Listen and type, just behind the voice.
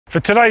For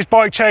today's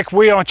bike check,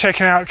 we are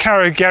checking out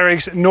Caro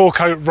Gehrig's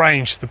Norco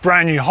Range, the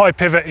brand new high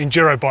pivot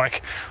enduro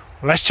bike.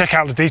 Let's check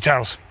out the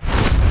details.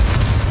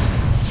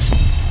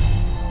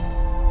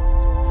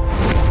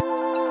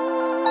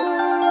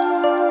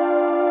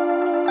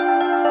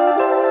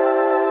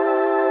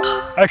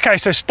 Okay,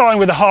 so starting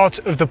with the heart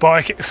of the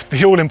bike,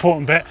 the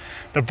all-important bit,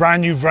 the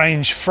brand new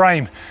Range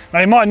frame. Now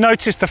you might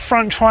notice the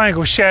front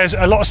triangle shares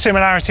a lot of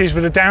similarities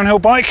with a downhill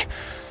bike.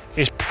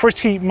 It's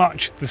pretty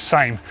much the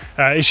same.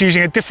 It's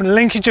using a different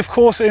linkage, of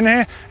course, in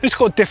here. It's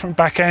got a different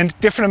back end,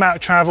 different amount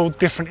of travel,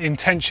 different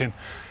intention.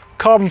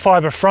 Carbon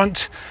fiber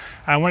front,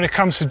 and when it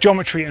comes to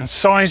geometry and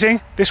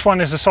sizing, this one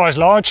is a size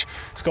large.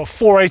 It's got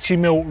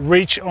 480mm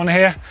reach on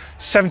here,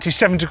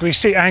 77-degree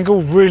seat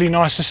angle, really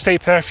nice and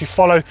steep there if you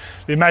follow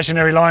the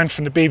imaginary line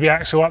from the BB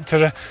axle up to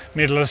the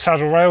middle of the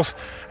saddle rails.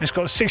 And it's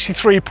got a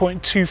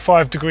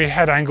 63.25-degree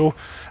head angle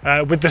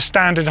with the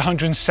standard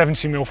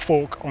 170mm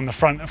fork on the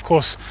front. Of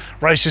course,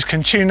 racers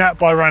can tune that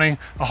by running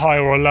a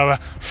higher or a lower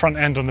front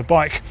end on the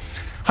bike.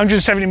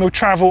 170mm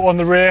travel on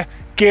the rear,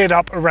 geared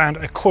up around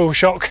a coil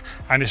shock,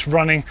 and it's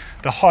running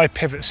the high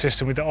pivot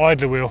system with the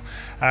idler wheel.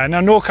 Now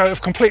Norco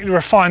have completely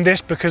refined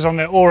this because on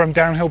their Aurum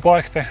downhill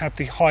bike they had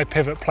the high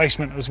pivot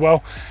placement as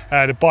well.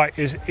 The bike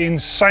is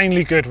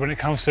insanely good when it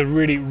comes to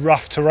really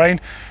rough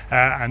terrain,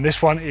 and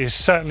this one is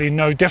certainly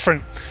no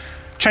different.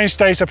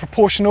 Chainstays are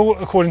proportional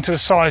according to the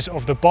size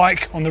of the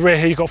bike. On the rear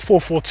here you've got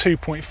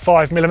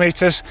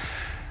 442.5mm,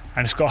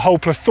 and it's got a whole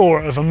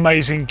plethora of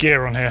amazing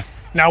gear on here.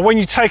 Now, when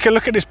you take a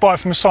look at this bike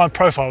from a side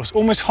profile, it's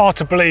almost hard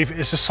to believe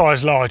it's a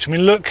size large. I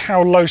mean, look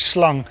how low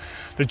slung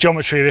the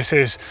geometry of this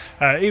is.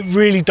 It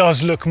really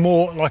does look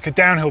more like a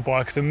downhill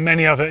bike than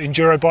many other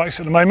enduro bikes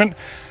at the moment.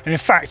 And in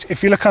fact,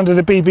 if you look under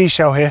the BB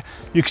shell here,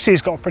 you can see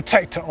it's got a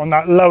protector on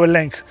that lower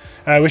link,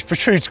 which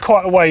protrudes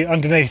quite a way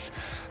underneath.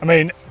 I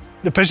mean,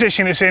 the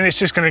position it's in, it's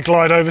just going to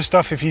glide over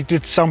stuff if you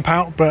did sump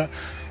out, but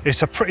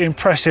it's a pretty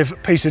impressive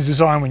piece of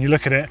design when you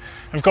look at it.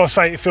 I've got to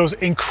say, it feels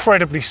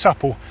incredibly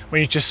supple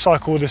when you just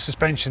cycle the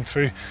suspension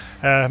through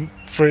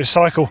its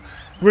cycle.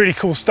 Really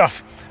cool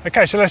stuff.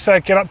 Okay, so let's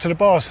get up to the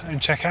bars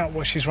and check out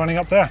what she's running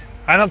up there.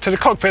 And up to the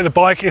cockpit of the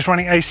bike is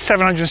running a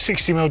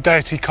 760mm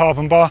Deity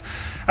carbon bar.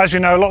 As we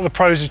know, a lot of the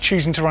pros are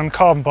choosing to run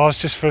carbon bars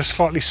just for a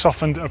slightly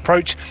softened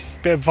approach,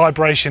 bit of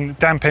vibration,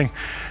 damping.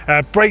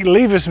 Brake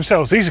levers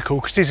themselves, these are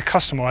cool because these are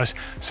customized.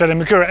 So the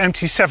Magura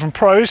MT7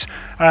 Pros,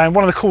 and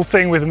one of the cool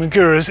things with the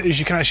Maguras is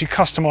you can actually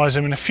customize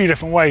them in a few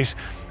different ways.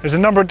 There's a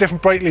number of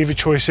different brake lever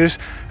choices.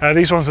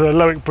 These ones are the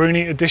Loic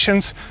Bruni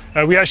editions.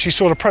 We actually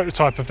saw the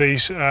prototype of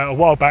these a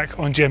while back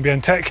on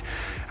GMBN Tech,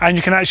 and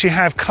you can actually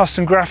have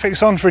custom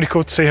graphics on. It's really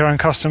cool to see her own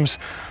customs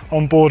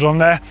on board on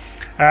there.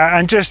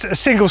 And just a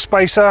single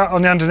spacer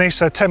on the underneath,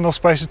 so 10mm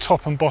spacer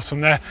top and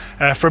bottom there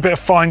for a bit of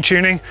fine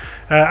tuning.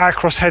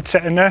 Acros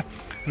headset in there.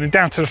 And then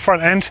down to the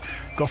front end,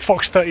 got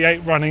Fox 38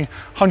 running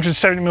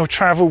 170mm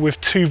travel with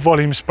 2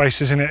 volume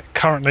spacers in it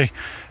currently.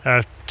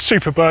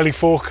 Super burly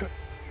fork,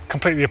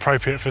 completely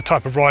appropriate for the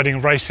type of riding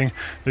and racing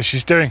that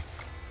she's doing.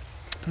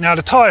 Now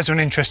the tyres are an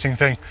interesting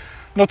thing.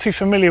 Not too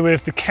familiar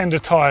with the Kenda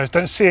tyres,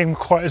 don't see them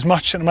quite as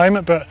much at the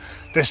moment, but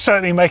they're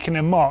certainly making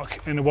their mark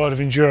in the world of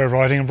enduro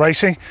riding and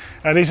racing.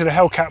 These are the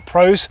Hellkat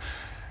Pros.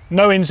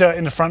 No insert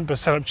in the front, but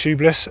set up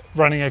tubeless,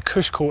 running a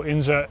cush core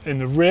insert in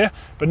the rear,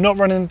 but not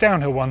running the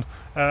downhill one,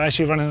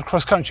 actually running the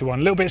cross-country one.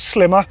 A little bit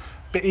slimmer, a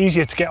bit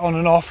easier to get on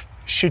and off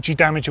should you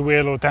damage a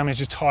wheel or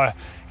damage a tyre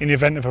in the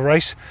event of a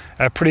race.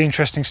 Pretty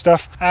interesting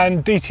stuff.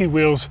 And Deity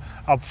wheels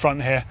up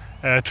front here.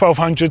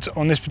 1200s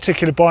on this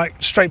particular bike,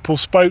 straight pull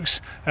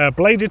spokes,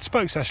 bladed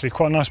spokes actually,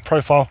 quite a nice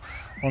profile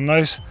on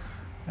those.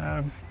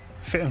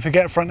 Fit and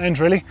forget front end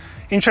really.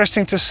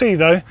 Interesting to see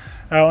though,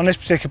 on this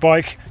particular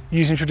bike,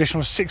 using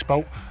traditional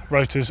 6-bolt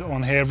rotors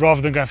on here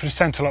rather than going for the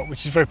centre lock,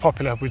 which is very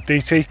popular with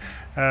DT.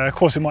 Of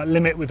course it might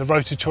limit with the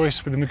rotor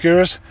choice with the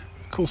Maguras.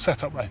 Cool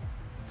setup though.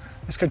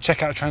 Let's go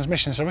check out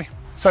transmission, shall we?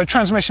 So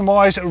transmission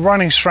wise,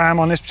 running SRAM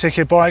on this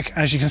particular bike,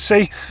 as you can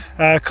see,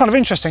 kind of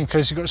interesting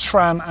because you've got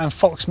SRAM and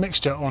Fox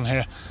mixture on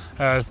here.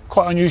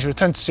 Quite unusual. I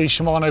tend to see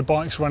Shimano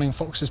bikes running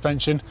Fox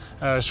suspension,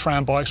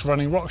 SRAM bikes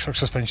running RockShox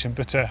suspension,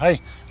 but hey,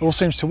 it all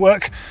seems to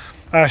work.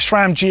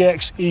 SRAM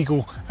GX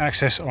Eagle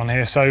access on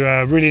here,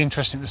 so really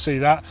interesting to see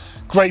that.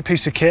 Great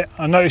piece of kit.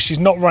 I noticed she's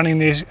not running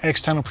the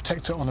external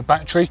protector on the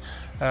battery.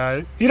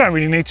 You don't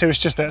really need to, it's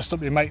just there to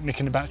stop your mate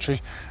nicking the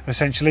battery,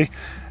 essentially.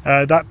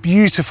 That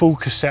beautiful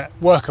cassette,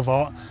 work of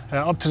art,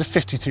 up to the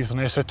 50 tooth on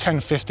here, so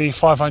 1050,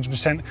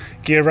 500%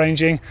 gear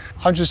ranging,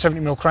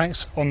 170mm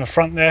cranks on the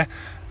front there.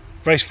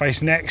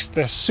 Raceface next,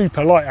 they're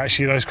super light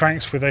actually, those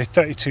cranks, with a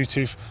 32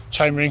 tooth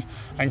chainring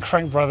and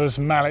Crankbrothers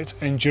Mallet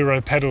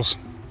Enduro pedals.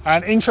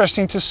 And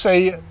interesting to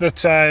see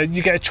that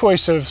you get a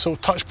choice of sort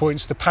of touch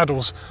points, the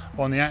paddles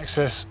on the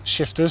access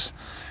shifters.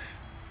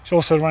 It's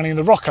also running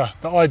the rocker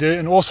that I do,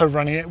 and also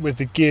running it with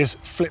the gears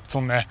flipped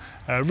on there.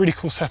 Really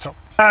cool setup.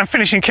 And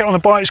finishing kit on the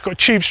bike, it's got a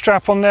tube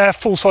strap on there,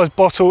 full size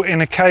bottle in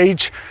a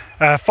cage,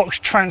 Fox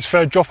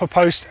transfer dropper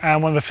post,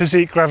 and one of the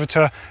Fizik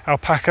Gravita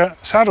Alpaca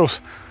saddles.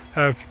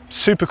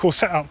 Super cool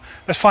setup.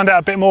 Let's find out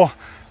a bit more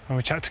when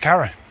we chat to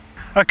Caro.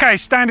 Okay,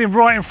 standing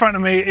right in front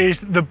of me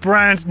is the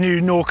brand new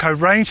Norco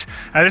Range.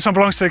 This one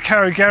belongs to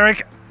Caro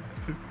Gehrig,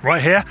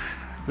 right here.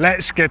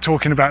 Let's get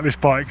talking about this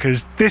bike,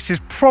 because this is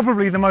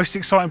probably the most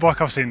exciting bike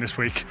I've seen this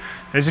week.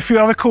 There's a few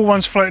other cool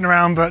ones floating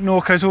around, but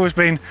Norco's always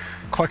been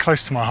quite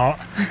close to my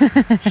heart.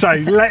 So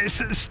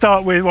let's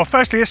start with, well,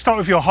 firstly, let's start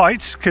with your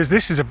height, because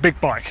this is a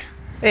big bike.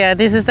 Yeah,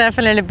 this is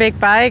definitely a big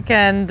bike,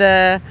 and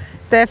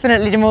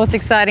definitely the most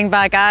exciting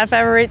bike I've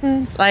ever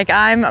ridden. Like,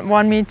 I'm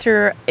 1.80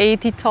 meters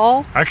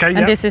tall. Okay,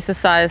 and this is a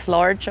size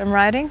large I'm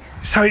riding.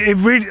 So it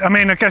really, I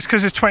mean, I guess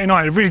because it's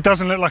 29, it really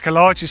doesn't look like a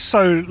large. It's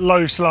so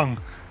low slung.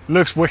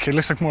 Looks wicked.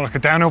 Looks like more like a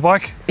downhill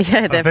bike.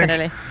 Yeah,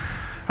 definitely.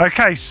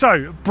 Okay,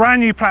 so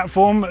brand new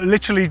platform,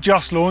 literally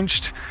just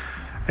launched.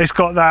 It's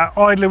got that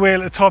idler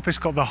wheel at the top. It's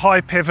got the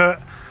high pivot.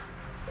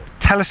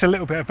 Tell us a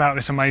little bit about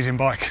this amazing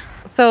bike.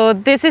 So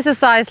this is a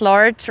size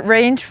large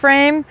range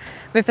frame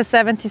with a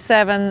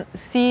 77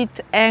 seat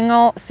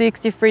angle,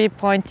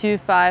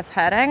 63.25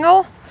 head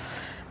angle,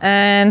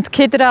 and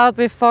kitted out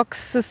with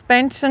Fox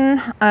suspension,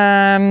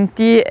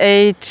 DHX2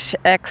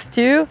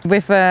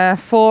 with a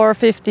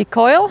 450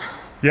 coil.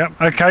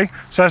 Yep, okay.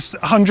 So that's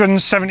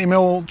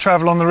 170mm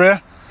travel on the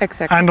rear.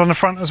 Exactly. And on the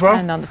front as well?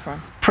 And on the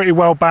front. Pretty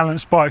well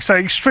balanced bike. So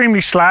extremely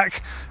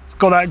slack. It's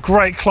got that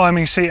great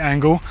climbing seat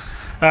angle.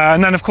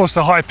 And then of course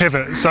the high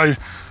pivot. So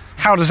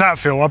how does that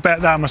feel? I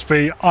bet that must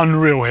be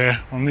unreal here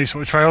on these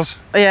sort of trails.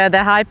 Yeah,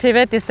 the high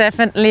pivot is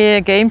definitely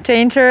a game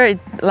changer.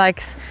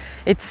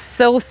 It's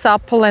so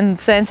supple and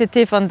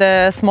sensitive on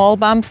the small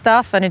bump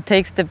stuff, and it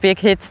takes the big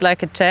hits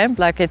like a champ.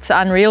 Like, it's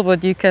unreal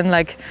what you can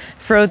like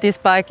throw this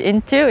bike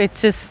into. It's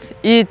just,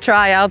 you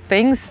try out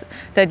things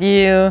that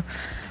you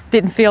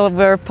didn't feel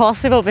were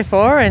possible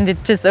before, and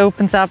it just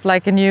opens up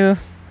like a new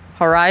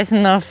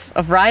horizon of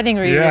riding,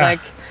 really. Yeah. Like,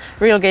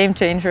 real game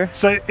changer.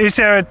 So is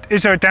there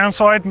a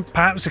downside,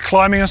 perhaps a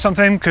climbing or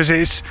something? Because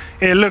it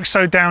looks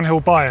so downhill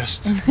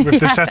biased with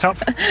the setup.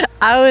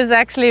 I was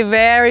actually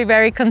very,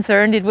 very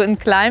concerned it wouldn't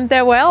climb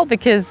that well,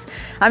 because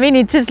I mean,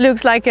 it just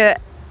looks like a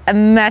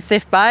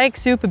massive bike,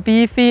 super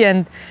beefy,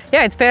 and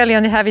yeah, it's fairly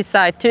on the heavy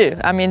side too.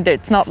 I mean,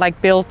 it's not like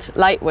built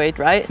lightweight,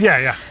 right? Yeah,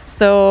 yeah.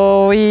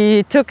 So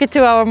we took it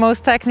to our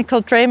most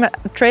technical trail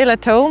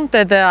at home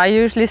that I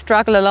usually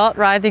struggle a lot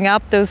riding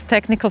up those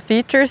technical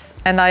features,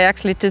 and I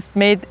actually just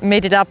made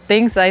it up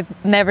things I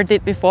never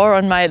did before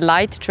on my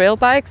light trail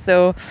bike.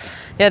 So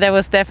yeah, that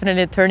was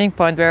definitely a turning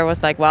point where I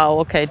was like, wow,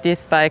 okay,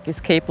 this bike is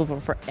capable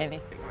for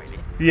anything, really.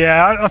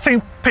 Yeah, I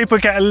think people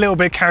get a little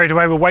bit carried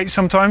away with weight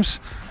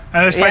sometimes.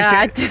 And let's face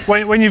it,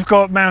 when you've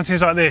got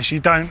mountains like this, you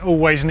don't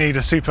always need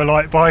a super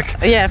light bike.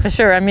 Yeah, for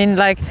sure. I mean,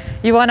 like,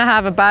 you want to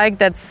have a bike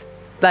that's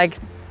like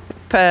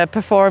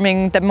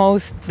performing the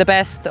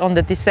best on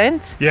the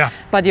descent. Yeah.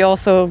 But you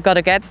also got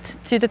to get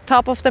to the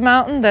top of the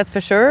mountain, that's for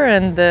sure.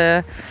 And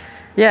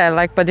yeah,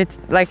 like, but it's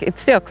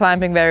still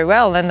climbing very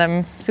well, and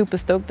I'm super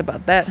stoked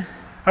about that.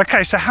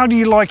 Okay, so how do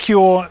you like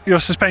your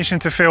suspension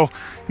to feel?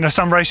 You know,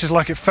 some races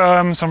like it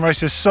firm, some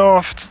races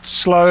soft,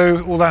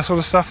 slow, all that sort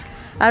of stuff.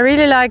 I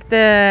really like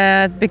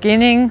the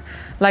beginning,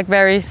 like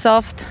very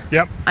soft.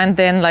 Yep. And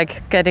then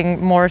like getting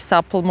more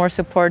supple, more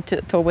support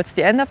towards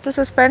the end of the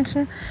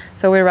suspension.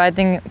 So we're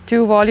riding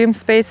 2 volume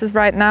spaces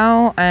right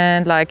now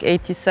and like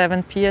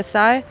 87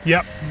 PSI.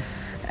 Yep.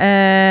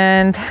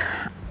 And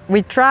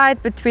we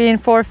tried between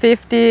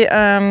 450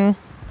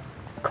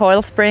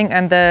 coil spring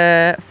and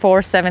the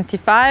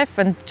 475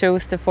 and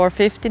chose the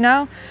 450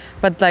 now.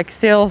 But like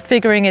still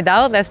figuring it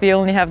out as we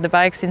only have the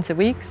bike since a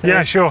week. So.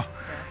 Yeah, sure.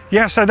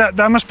 Yeah, so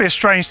that must be a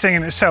strange thing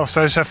in itself.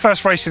 So it's the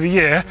first race of the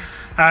year,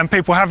 and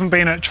people haven't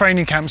been at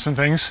training camps and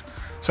things.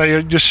 So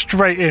you're just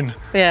straight in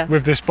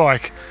with this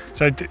bike.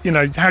 So, you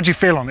know, how do you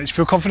feel on it? Do you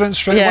feel confident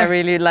straight away? Yeah,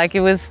 really. Like, it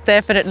was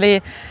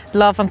definitely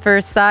love on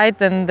first sight,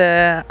 and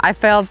I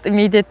felt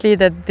immediately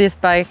that this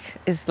bike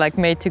is like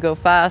made to go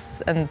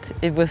fast, and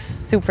it was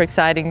super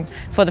exciting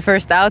for the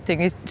first outing.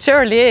 It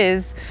surely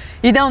is.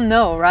 You don't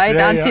know, right?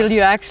 Until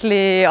you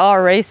actually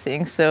are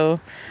racing.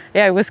 So,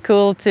 yeah, it was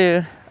cool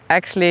to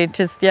actually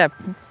just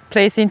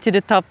place into the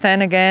top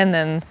 10 again,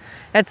 and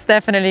that's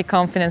definitely a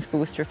confidence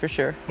booster for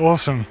sure.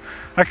 Awesome.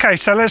 Okay,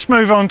 so let's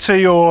move on to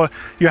your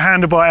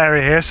handlebar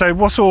area here. So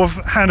what sort of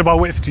handlebar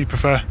width do you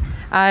prefer?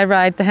 I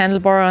ride the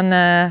handlebar on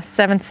a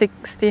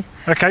 760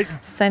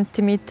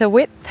 centimeter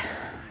width.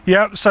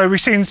 Yeah, so we've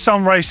seen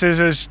some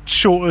races as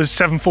short as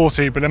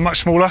 740, but they're much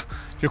smaller.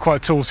 You're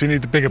quite tall, so you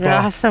need the bigger bar.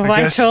 I have some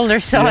wide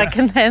shoulders, so I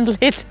can handle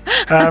it.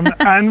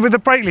 And with the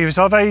brake levers,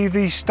 are they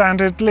the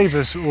standard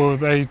levers, or are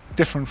they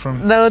different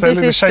from? No, so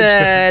this is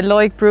the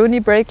Loic Bruni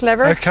brake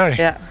lever. Okay.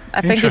 Yeah,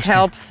 I think it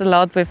helps a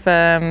lot with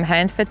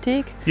hand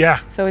fatigue. Yeah.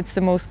 So it's the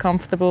most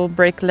comfortable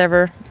brake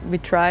lever we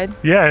tried.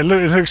 Yeah, it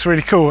looks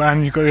really cool,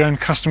 and you've got your own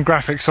custom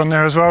graphics on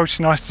there as well, which is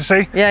nice to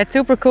see. Yeah, it's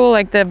super cool.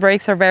 Like, the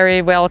brakes are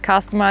very well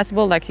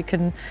customizable. Like, you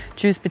can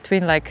choose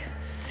between like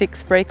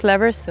 6 brake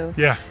levers. So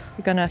yeah.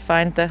 You're gonna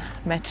find the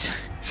match.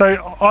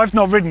 So I've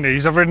not ridden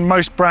these. I've ridden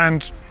most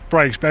brand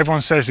brakes, but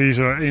everyone says these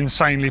are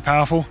insanely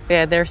powerful.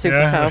 Yeah, they're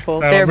super powerful.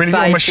 They're really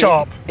almost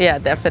sharp. Yeah,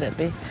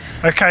 definitely.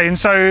 Okay, and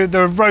so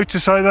the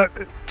Rotors, so that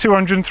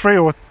 203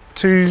 or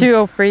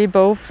 203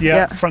 both.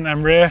 Yeah, front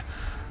and rear,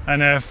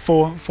 and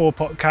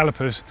four-pot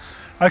calipers.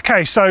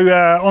 Okay, so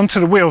onto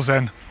the wheels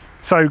then.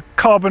 So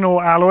carbon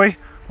or alloy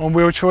on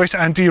wheel choice,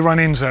 and do you run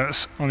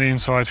inserts on the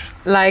inside?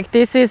 Like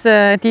this is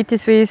a Deity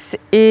Swiss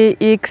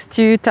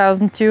EXC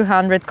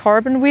 2200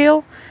 carbon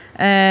wheel,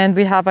 and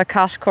we have a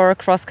cash core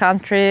cross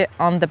country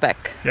on the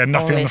back. Yeah,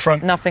 nothing on the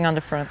front? Nothing on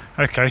the front.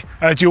 Okay.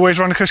 Do you always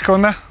run a cash core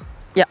on there?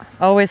 Yeah,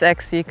 always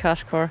XC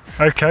cash core.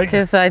 Okay.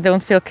 Because I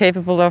don't feel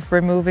capable of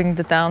removing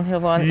the downhill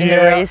one in a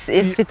race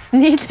if it's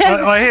needed.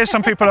 I hear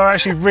some people are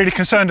actually really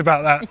concerned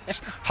about that.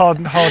 It's hard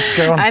to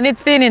get on. And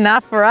it's been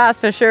enough for us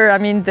for sure. I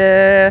mean,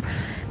 the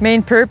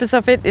main purpose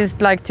of it is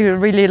like to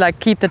really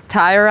like keep the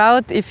tire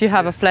out if you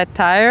have a flat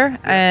tire,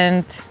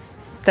 and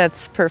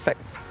that's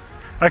perfect.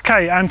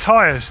 Okay, and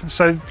tyres.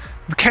 So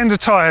the Kenda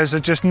tyres are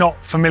just not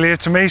familiar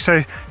to me,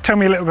 so tell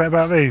me a little bit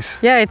about these.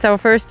 Yeah, it's our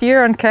first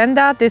year on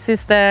Kenda. This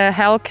is the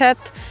Hellkat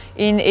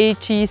in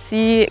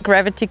HEC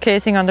gravity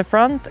casing on the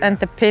front, and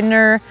the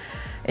Pinner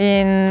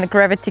in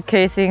gravity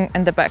casing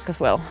in the back as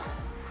well.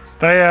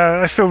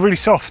 They feel really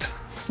soft.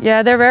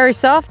 Yeah, they're very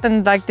soft,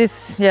 and like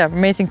this, yeah,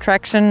 amazing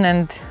traction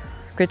and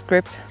good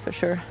grip for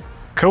sure.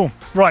 Cool.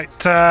 Right,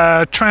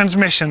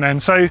 transmission then.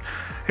 So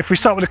if we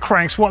start with the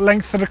cranks, what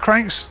length are the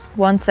cranks?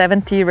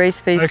 170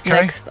 Raceface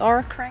next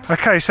R crank.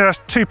 Okay, so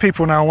that's 2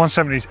 people now on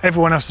 170s.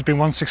 Everyone else has been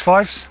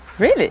 165s.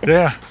 Really?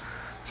 Yeah.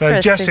 So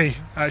Jesse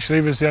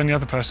actually was the only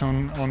other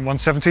person on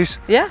 170s.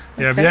 Yeah?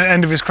 Yeah, okay. But the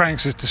end of his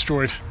cranks is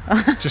destroyed.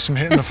 Just from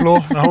hitting the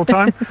floor the whole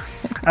time.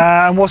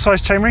 And what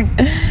size chainring?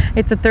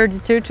 It's a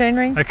 32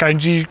 chainring. Okay, and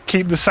do you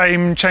keep the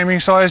same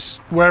chainring size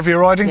wherever you're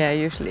riding? Yeah,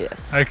 usually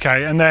yes.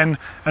 Okay, and then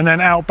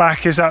out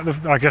back, is that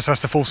I guess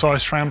that's the full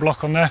size SRAM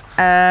block on there?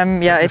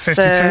 Yeah, it's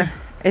 52?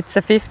 It's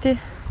a 50.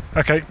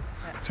 Okay,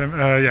 so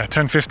yeah,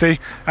 1050,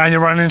 and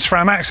you're running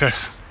SRAM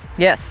access?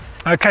 Yes.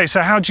 Okay,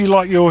 so how do you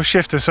like your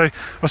shifter? So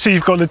I see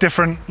you've got the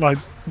different, like,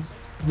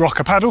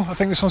 rocker paddle, I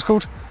think this one's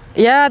called?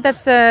 Yeah,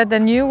 that's the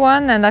new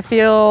one, and I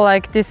feel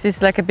like this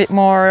is like a bit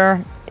more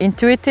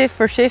intuitive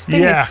for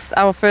shifting. Yeah. It's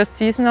our first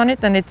season on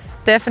it, and it's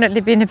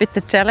definitely been a bit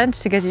a challenge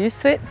to get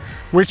used to it.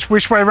 Which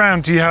way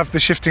around do you have the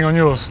shifting on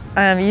yours?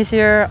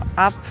 Easier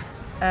up.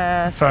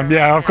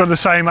 Yeah, I've got the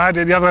same. I had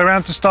it the other way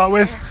around to start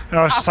with, and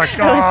I was just like,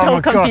 oh so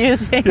my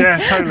confusing. God. Yeah,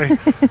 totally.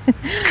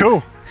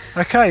 Cool.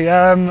 Okay,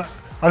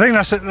 I think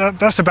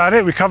that's about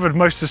it. We covered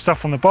most of the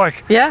stuff on the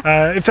bike. Yeah.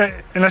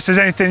 Unless there's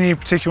anything you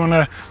particularly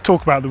want to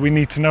talk about that we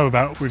need to know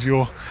about with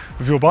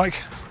your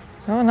bike.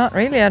 Oh, not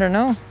really. I don't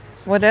know.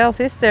 What else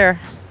is there?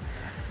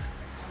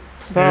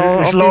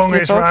 Well, it's long,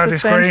 it's round,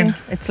 it's green.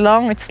 It's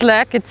long, it's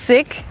slack, it's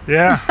sick.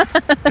 Yeah.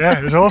 Yeah,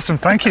 it was awesome.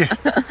 Thank you.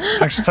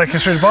 Thanks for taking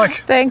us through the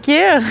bike. Thank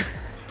you.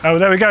 Oh,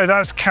 there we go.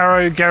 That's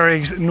Caro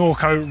Gehrig's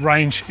Norco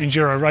Range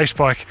Enduro race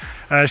bike.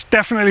 It's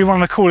definitely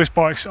one of the coolest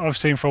bikes I've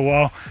seen for a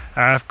while.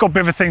 I've got a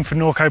bit of a thing for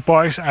Norco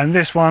bikes, and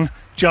this one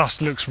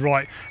just looks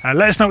right.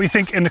 Let us know what you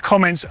think in the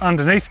comments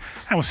underneath,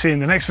 and we'll see you in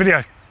the next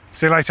video.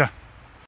 See you later.